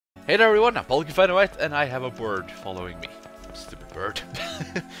Hey there everyone, I'm LIoyd and I have a bird following me. Stupid bird.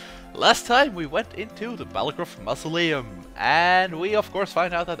 Last time we went into the Battlecroft Mausoleum and we of course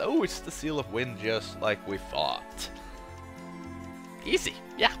find out that it's the Seal of Wind just like we thought. Easy,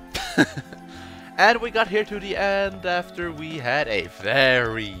 yeah. And we got here to the end after we had a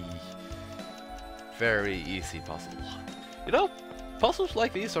very easy puzzle. You know, puzzles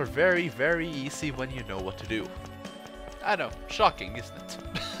like these are very easy when you know what to do. I know, shocking, isn't it?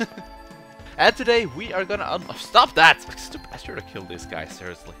 And today we are gonna stop that! I should have killed this guy,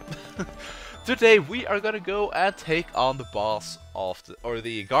 seriously. Today we are gonna go and take on the boss of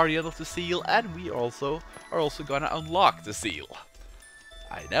the Guardian of the Seal, and we are also gonna unlock the seal.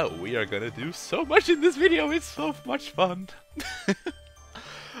 I know, we are gonna do so much in this video, it's so much fun!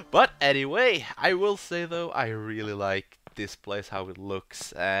 But anyway, I will say though, I really like this place, how it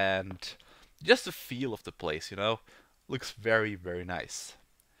looks, and just the feel of the place, you know? Looks very nice.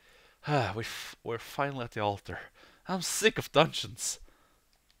 We're finally at the altar. I'm sick of dungeons.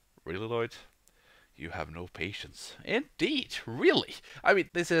 Really, LIoyd? You have no patience. Indeed, really. I mean,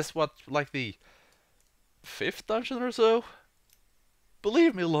 this is what, like the 5th dungeon or so?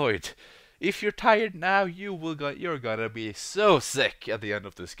 Believe me, LIoyd, if you're tired now, you're gonna be so sick at the end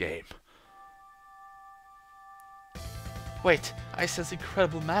of this game. Wait, I sense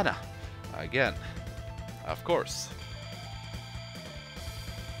incredible mana. Again. Of course.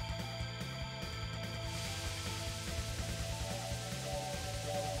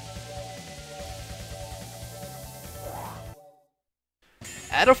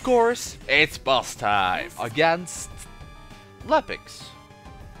 And of course, it's boss time against Lapix.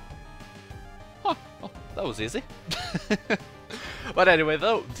 Huh, well, that was easy. But anyway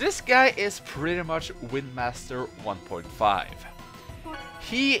though, this guy is pretty much Windmaster 1.5.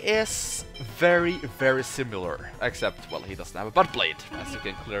 He is very similar, except, well, he doesn't have a butt blade, as you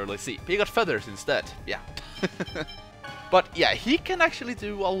can clearly see. He got feathers instead, yeah. But yeah, he can actually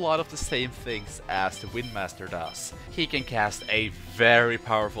do a lot of the same things as the Windmaster does. He can cast a very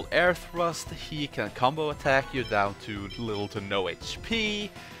powerful air thrust, he can combo attack you down to little to no HP,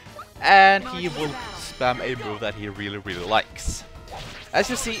 and he will spam a move that he really likes. As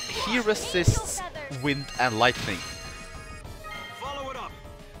you see, he resists wind and lightning.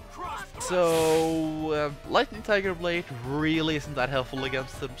 So, Lightning Tiger Blade really isn't that helpful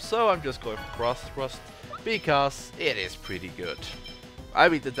against him, so I'm just going for Cross Thrust, because it is pretty good. I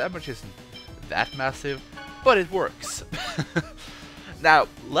mean, the damage isn't that massive, but it works. Now,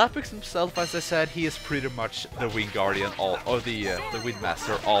 Lapix himself, as I said, he is pretty much the Wind Guardian, the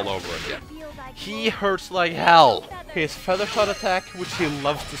Windmaster all over again. He hurts like hell. His Feather Shot attack, which he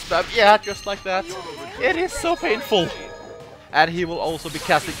loves to spam, yeah, just like that. It is so painful. And he will also be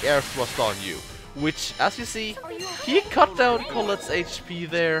casting Air Thrust on you, which, as you see, he cut down Colette's HP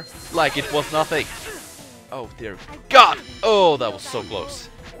there like it was nothing. Oh dear God! Oh, that was so close.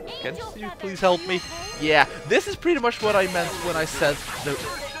 Can you please help me? Yeah, this is pretty much what I meant when I said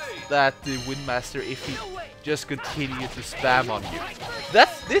that the Windmaster, if he just continue to spam on you.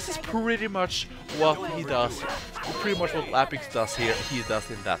 This is pretty much what he does. Pretty much what Lapix does here, he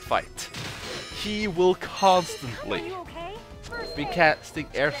does in that fight. He will constantly be casting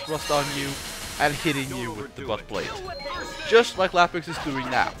Air Thrust on you and hitting you with the butt blade. Just like Lapix is doing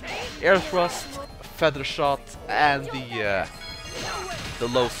now. Air Thrust, Feather Shot, and the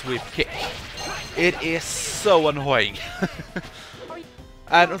low sweep kick. It is so annoying.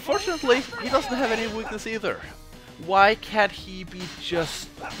 And unfortunately, he doesn't have any weakness either. Why can't he be just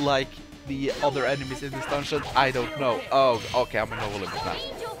like the other enemies in this dungeon? I don't know. Oh, okay, I'm a Nova Limit now.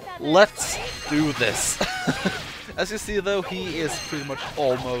 Let's do this. As you see though, he is pretty much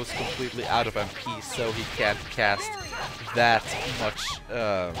almost completely out of MP, so he can't cast that much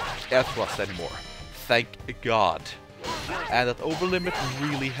air thrust anymore. Thank God. And that over limit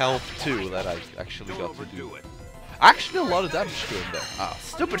really helped too, that I actually got to do it. Actually a lot of damage to him there. Ah,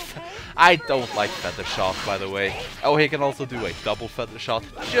 stupid. I don't like Feather Shot, by the way. Oh, he can also do a double Feather Shot,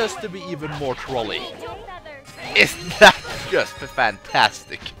 just to be even more trolly. Isn't that just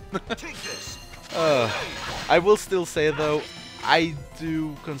fantastic? I will still say though, I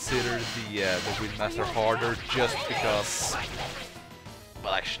do consider the Windmaster harder just because,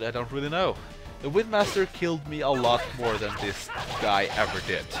 well, actually I don't really know. The Windmaster killed me a lot more than this guy ever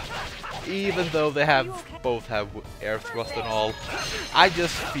did. Even though they both have air thrust and all, I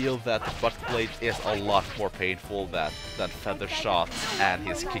just feel that the butt blade is a lot more painful than Feather Shot and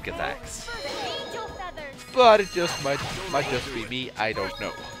his kick attacks. But it just might just be me, I don't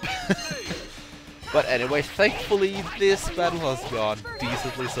know. But anyway, thankfully this battle has gone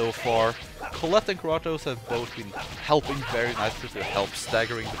decently so far. Colette and Kratos have both been helping very nicely to help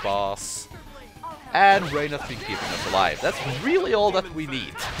staggering the boss. And Raine has been keeping us alive. That's really all that we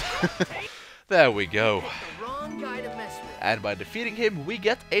need. There we go. And by defeating him, we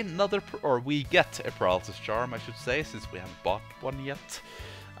get a paralysis charm, I should say, since we haven't bought one yet.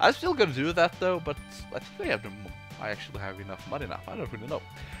 I'm still gonna do that though, but I think I actually have enough money now. I don't really know.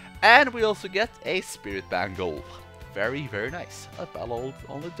 And we also get a spirit bangle. Very, very nice. That battle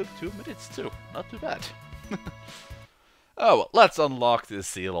only took 2 minutes too. Not too bad. Oh well, let's unlock this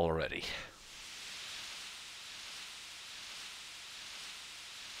seal already.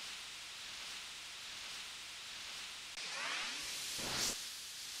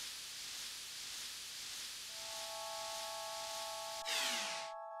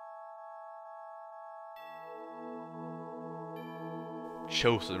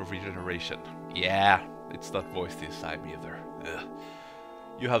 Chosen regeneration. Yeah, it's not voiced this time either. Ugh.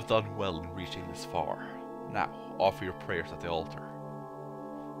 You have done well in reaching this far. Now, offer your prayers at the altar.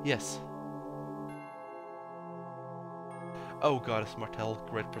 Yes. O Goddess Martel,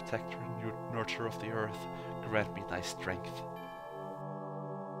 great protector and nurturer of the earth, grant me thy strength.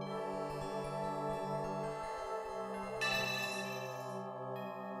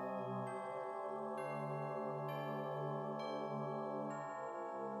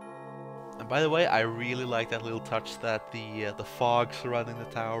 And by the way, I really like that little touch that the fog surrounding the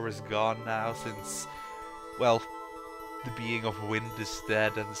tower is gone now, since, well, the being of wind is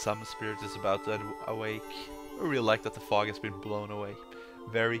dead and the summer spirit is about to awake. I really like that the fog has been blown away.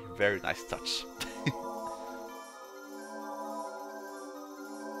 Very, very nice touch.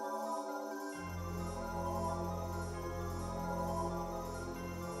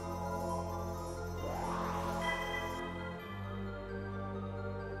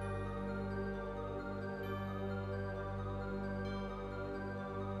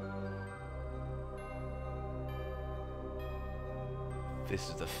 This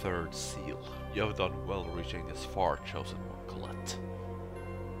is the third seal. You have done well reaching this far, chosen one, Colette.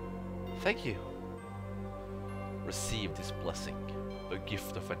 Thank you. Receive this blessing, a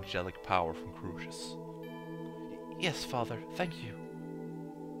gift of angelic power from Crucius. Yes, Father, thank you.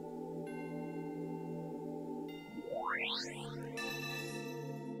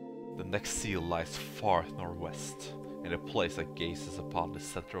 The next seal lies far northwest, in a place that gazes upon the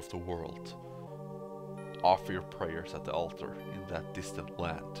center of the world. Offer your prayers at the altar in that distant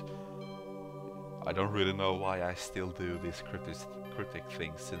land. I don't really know why I still do these cryptic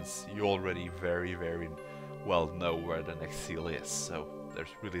things, since you already very, very well know where the next seal is, so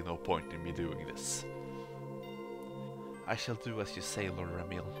there's really no point in me doing this. I shall do as you say, Lord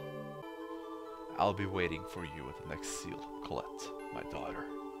Ramil. I'll be waiting for you at the next seal, Colette, my daughter.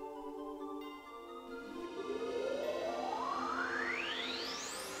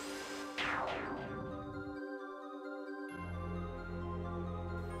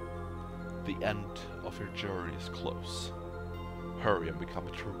 The end of your journey is close. Hurry and become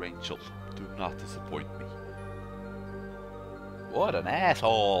a true angel. Do not disappoint me. What an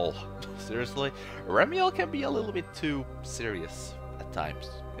asshole! Seriously, Remiel can be a little bit too serious at times,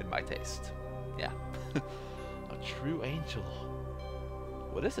 in my taste. Yeah. A true angel.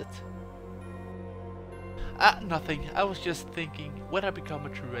 What is it? Nothing. I was just thinking, when I become a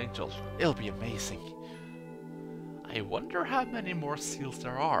true angel, it'll be amazing. I wonder how many more seals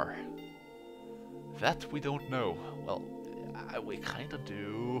there are. That we don't know. Well, we kinda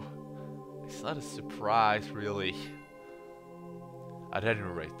do. It's not a surprise, really. At any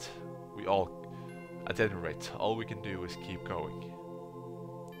rate, all we can do is keep going.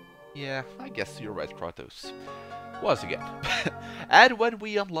 Yeah, I guess you're right, Kratos. Once again. And when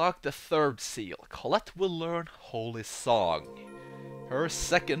we unlock the third seal, Colette will learn Holy Song, her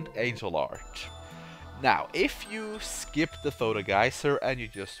second angel art. Now, if you skip the photo geyser and you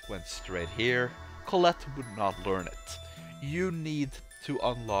just went straight here, Colette would not learn it. You need to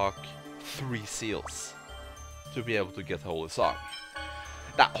unlock 3 seals to be able to get Holy Song.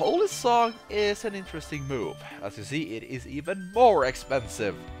 Now, Holy Song is an interesting move. As you see, it is even more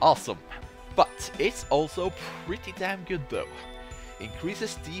expensive. Awesome. But it's also pretty damn good though.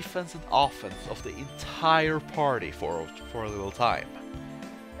 Increases defense and offense of the entire party for a little time.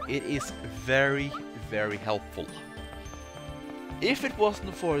 It is very, very helpful. If it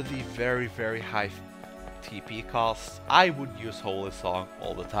wasn't for the very, very high TP costs, I would use Holy Song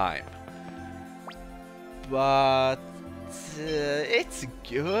all the time. But it's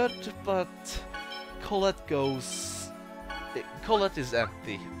good, but Colette is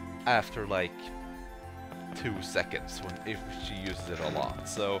empty after like 2 seconds if she uses it a lot.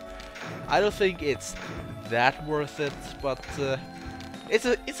 So I don't think it's that worth it, but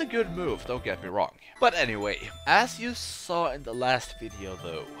It's a good move, don't get me wrong. But anyway, as you saw in the last video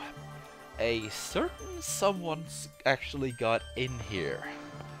though, a certain someone's actually got in here.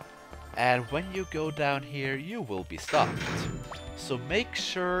 And when you go down here, you will be stopped. So make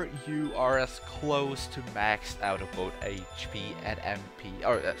sure you are as close to maxed out of both HP and MP,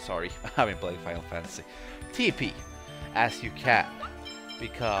 or sorry, I've been playing Final Fantasy, TP, as you can.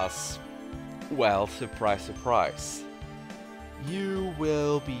 Because, well, surprise, surprise, you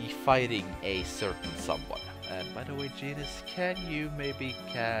will be fighting a certain someone. And by the way, Genis, can you maybe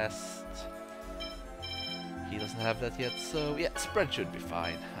cast... He doesn't have that yet, so yeah, spread should be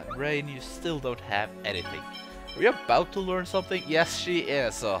fine. And Raine, you still don't have anything. Are you about to learn something? Yes, she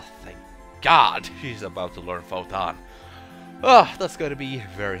is. Oh, thank God she's about to learn Photon. Oh, that's going to be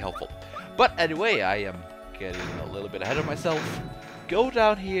very helpful. But anyway, I am getting a little bit ahead of myself. Go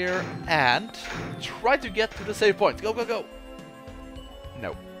down here and try to get to the save point. Go, go, go.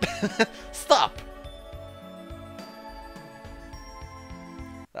 No. Stop.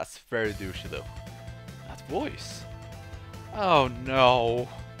 That's very douchey though. That voice. Oh no.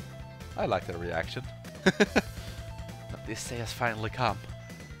 I like that reaction. But this day has finally come.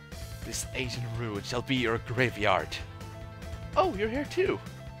 This ancient ruin shall be your graveyard. Oh, you're here too.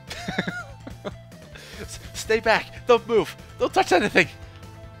 Stay back. Don't move. Don't touch anything.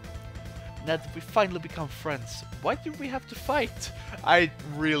 Now that we finally become friends, why do we have to fight? I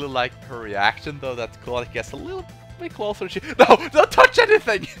really like her reaction though, that Colette gets a little bit closer. No, don't touch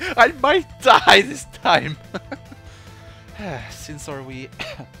anything! I might die this time! Since are we...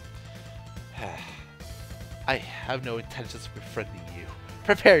 I have no intentions of befriending you.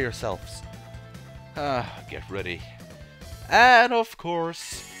 Prepare yourselves. Get ready. And of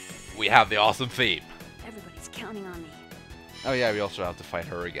course, we have the awesome theme. Everybody's counting on me. Oh yeah, we also have to fight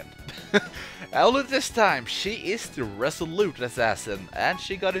her again. Only this time, she is the resolute assassin, and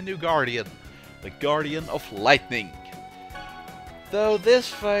she got a new guardian. The Guardian of Lightning. Though this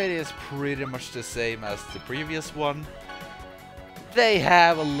fight is pretty much the same as the previous one, they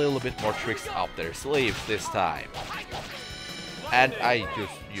have a little bit more tricks up their sleeves this time. And I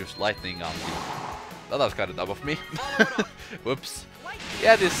just used lightning on you. Well, that was kind of dumb of me. Whoops.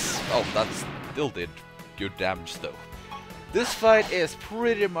 Yeah, this... Oh, that still did good damage though. This fight is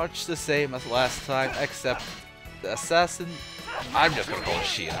pretty much the same as last time, except the assassin... I'm just gonna call her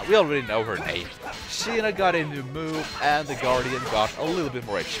Sheena. We already know her name. Sheena got a new move, and the Guardian got a little bit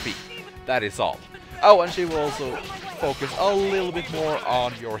more HP. That is all. Oh, and she will also focus a little bit more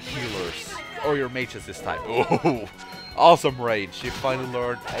on your healers, or your mages this time. Oh, awesome Raine. She finally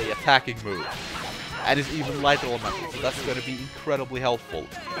learned a attacking move. And it's even light elemental, so that's gonna be incredibly helpful.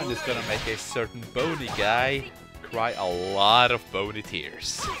 And it's gonna make a certain bony guy cry a lot of bony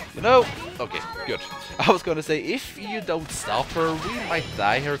tears. You know, okay, good. I was gonna say, if you don't stop her, we might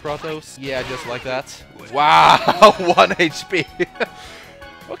die here, Kratos. Yeah, just like that. Wow, 1 HP.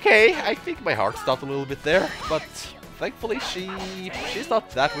 Okay, I think my heart stopped a little bit there, but thankfully she's not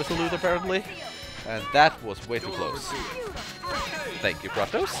that resolute apparently. And that was way too close. Thank you,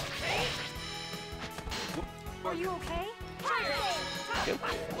 Kratos. Are you okay? Yep.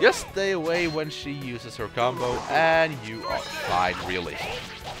 Just stay away when she uses her combo, and you are fine, really.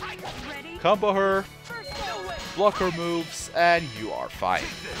 Combo her, block her moves, and you are fine.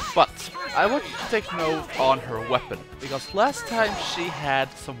 But I want you to take note on her weapon, because last time she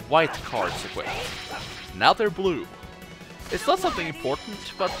had some white cards equipped. Now they're blue. It's not something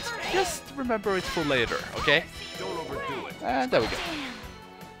important, but just remember it for later, okay? Don't overdo it. And there we go.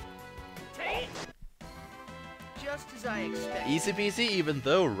 Just as I expected. Easy peasy, even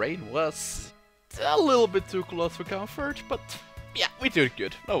though Raine was a little bit too close for comfort, but yeah, we did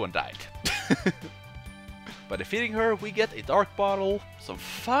good. No one died. By defeating her, we get a dark bottle, some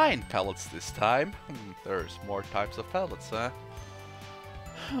fine pellets this time. There's more types of pellets, huh?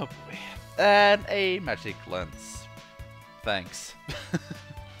 Oh boy. And a magic lens. Thanks.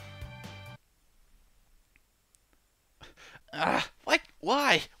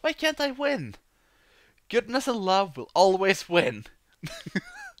 Why? Why can't I win? Goodness and love will always win.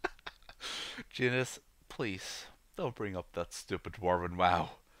 Genis, please, don't bring up that stupid dwarven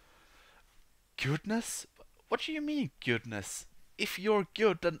wow. Goodness? What do you mean, goodness? If you're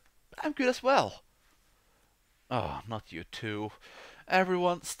good, then I'm good as well. Oh, not you too.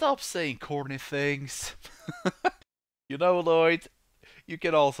 Everyone, stop saying corny things. You know, LIoyd, you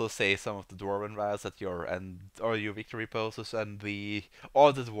can also say some of the dwarven vows at your end, or your victory poses, and the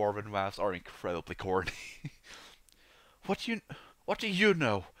dwarven vows are incredibly corny. What do you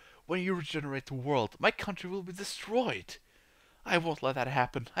know? When you regenerate the world, my country will be destroyed. I won't let that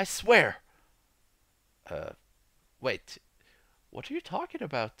happen, I swear. Wait. What are you talking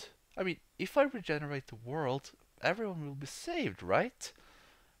about? I mean, if I regenerate the world, everyone will be saved, right?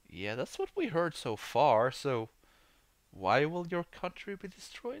 Yeah, that's what we heard so far, so why will your country be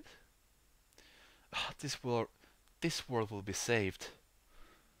destroyed? Ah, this world will be saved.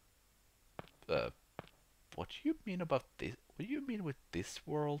 What do you mean about this? What do you mean with this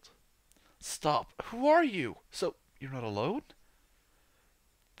world? Stop! Who are you? So, you're not alone?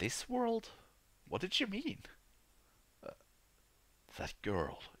 This world? What did you mean? That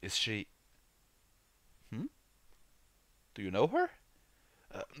girl, is she... Hmm? Do you know her?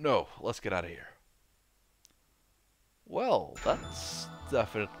 No, let's get out of here. Well, that's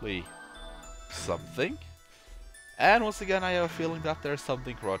definitely something. And once again, I have a feeling that there's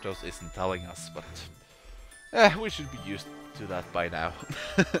something Kratos isn't telling us, but we should be used to that by now.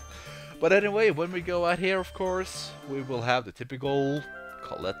 But anyway, when we go out here, of course, we will have the typical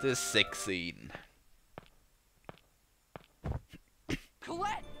Colette sex scene.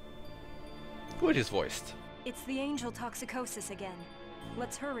 Colette! Which is voiced. It's the angel toxicosis again.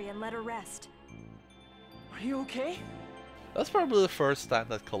 Let's hurry and let her rest. Are you okay? That's probably the first time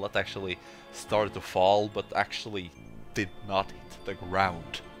that Colette actually started to fall, but actually did not hit the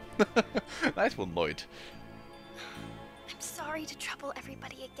ground. Nice one, LIoyd. I'm sorry to trouble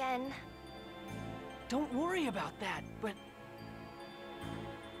everybody again. Don't worry about that, but...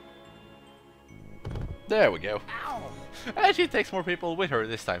 There we go. Ow! And she takes more people with her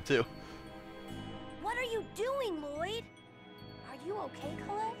this time too. What are you doing, LIoyd? Are you okay,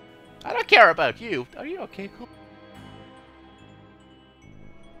 Colette? I don't care about you. Are you okay, Colette?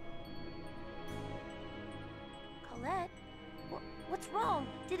 Colette? What's wrong?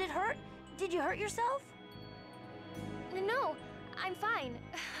 Did it hurt? Did you hurt yourself? No, I'm fine.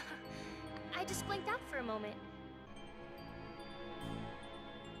 I just blinked out for a moment.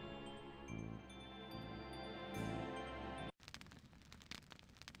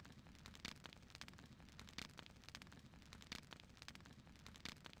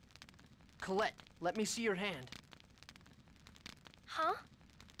 Colette, let me see your hand. Huh?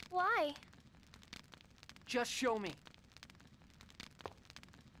 Why? Just show me.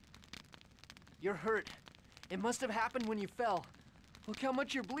 You're hurt. It must have happened when you fell. Look how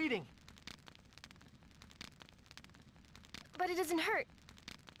much you're bleeding. But it doesn't hurt.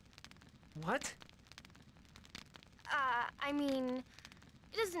 What? I mean,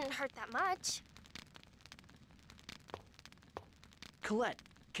 it doesn't hurt that much. Colette,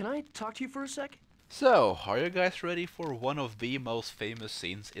 can I talk to you for a sec? So, are you guys ready for one of the most famous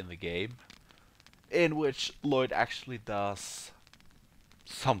scenes in the game? In which LIoyd actually does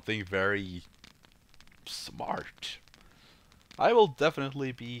something very smart. I will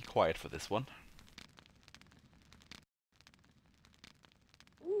definitely be quiet for this one.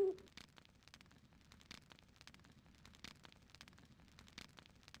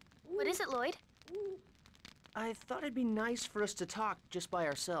 What is it, LIoyd? I thought it'd be nice for us to talk just by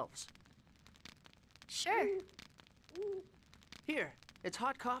ourselves. Sure. Here, it's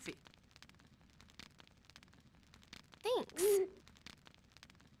hot coffee. Thanks.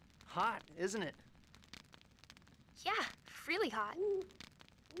 Hot, isn't it? Yeah, really hot.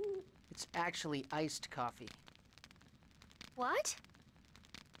 It's actually iced coffee. What?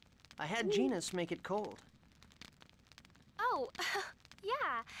 I had Genis make it cold. Oh,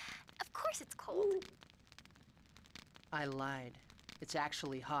 yeah. Of course it's cold. I lied. It's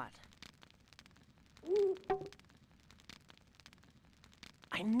actually hot.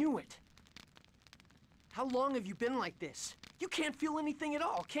 I knew it! How long have you been like this? You can't feel anything at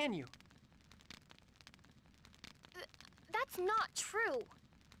all, can you? That's not true.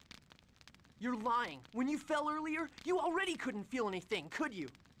 You're lying. When you fell earlier, you already couldn't feel anything, could you?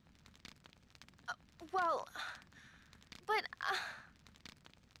 Well, but...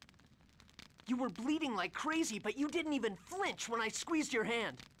 You were bleeding like crazy, but you didn't even flinch when I squeezed your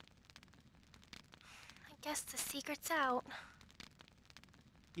hand. I guess the secret's out.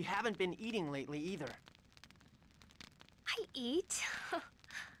 You haven't been eating lately either. I eat.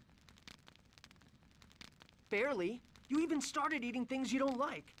 Barely. You even started eating things you don't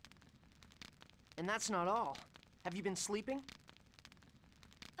like. And that's not all. Have you been sleeping?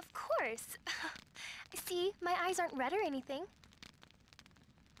 Of course. See, my eyes aren't red or anything.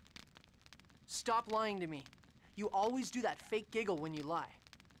 Stop lying to me. You always do that fake giggle when you lie.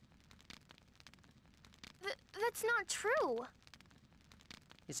 That's not true.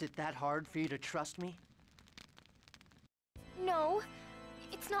 Is it that hard for you to trust me? No,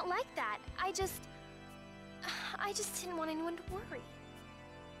 it's not like that. I just didn't want anyone to worry.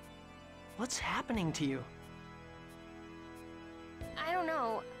 What's happening to you? I don't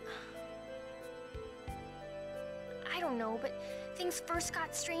know. I don't know, but things first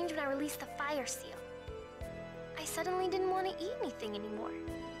got strange when I released the fire seal. I suddenly didn't want to eat anything anymore.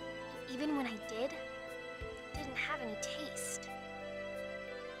 Even when I did, it didn't have any taste.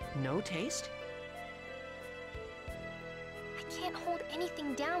 No taste? I can't hold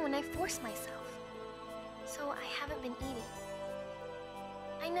anything down when I force myself. So I haven't been eating.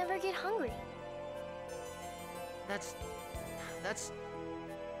 I never get hungry. That's...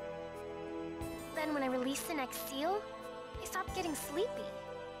 Then when I release the next seal, I stop getting sleepy.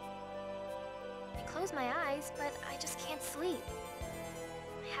 I close my eyes, but I just can't sleep.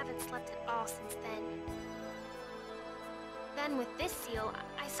 I haven't slept at all since then. Then with this seal,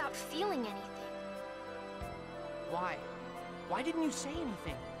 I stopped feeling anything. Why? Why didn't you say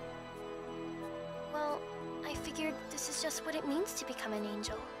anything? Well, I figured this is just what it means to become an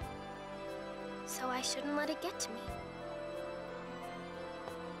angel. So I shouldn't let it get to me.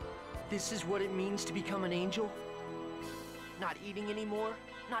 This is what it means to become an angel? Not eating anymore?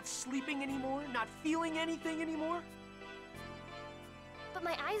 Not sleeping anymore? Not feeling anything anymore? But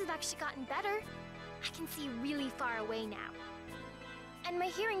my eyes have actually gotten better. I can see really far away now. And my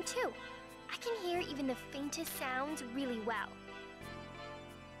hearing too. I can hear even the faintest sounds really well.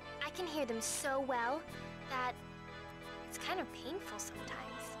 I can hear them so well that it's kind of painful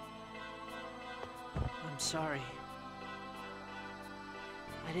sometimes. I'm sorry.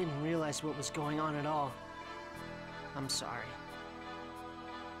 I didn't realize what was going on at all. I'm sorry.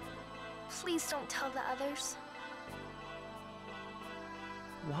 Please don't tell the others.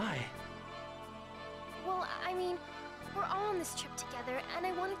 Why? Well, I mean, we're all on this trip together, and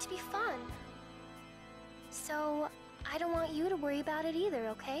I want it to be fun. So, I don't want you to worry about it either,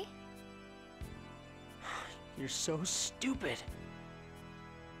 okay? You're so stupid.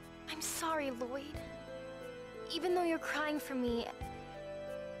 I'm sorry, LIoyd. Even though you're crying for me,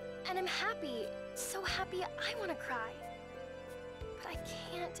 and I'm happy, so happy I want to cry. But I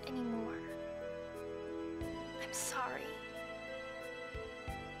can't anymore. I'm sorry.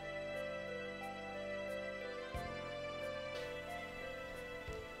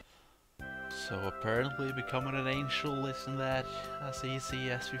 So apparently becoming an angel isn't that as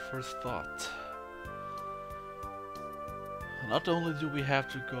easy as we first thought. Not only do we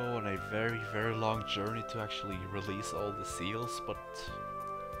have to go on a very long journey to actually release all the seals, but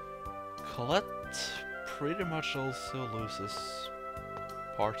Colette pretty much also loses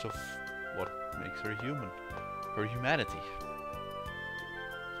part of what makes her human, her humanity.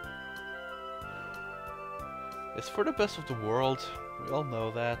 It's for the best of the world, we all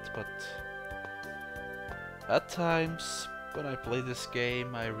know that, but at times when I play this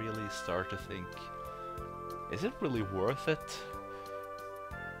game I really start to think, is it really worth it?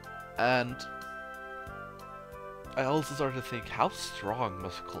 And I also start to think, how strong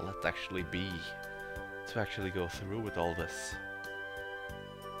must Colette actually be to actually go through with all this?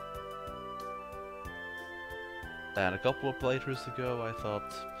 And a couple of playthroughs ago I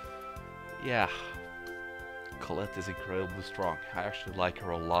thought, yeah, Colette is incredibly strong. I actually like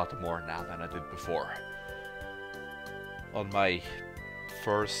her a lot more now than I did before. On my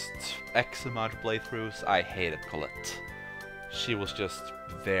first X amount of playthroughs, I hated Colette. She was just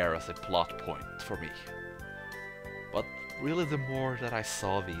there as a plot point for me. But really the more that I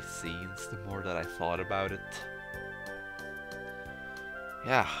saw these scenes, the more that I thought about it,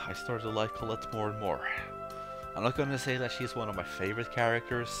 yeah, I started to like Colette more and more. I'm not gonna say that she's one of my favorite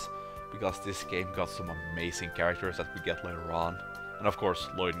characters, because this game got some amazing characters that we get later on. And of course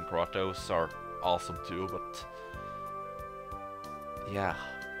LIoyd and Kratos are awesome too, but yeah,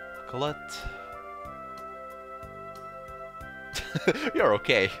 Colette... You're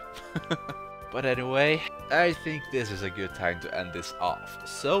okay. But anyway, I think this is a good time to end this off.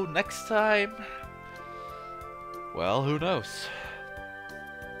 So next time... well, who knows?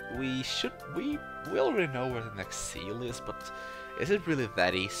 We already know where the next seal is, but is it really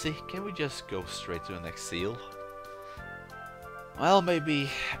that easy? Can we just go straight to the next seal? Well, maybe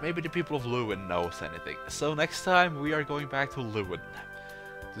the people of Lewin knows anything. So next time we are going back to Lewin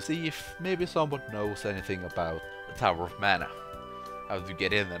to see if maybe someone knows anything about the Tower of Mana, how to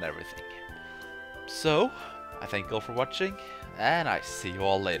get in and everything. So, I thank you all for watching, and I see you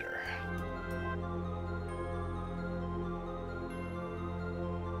all later.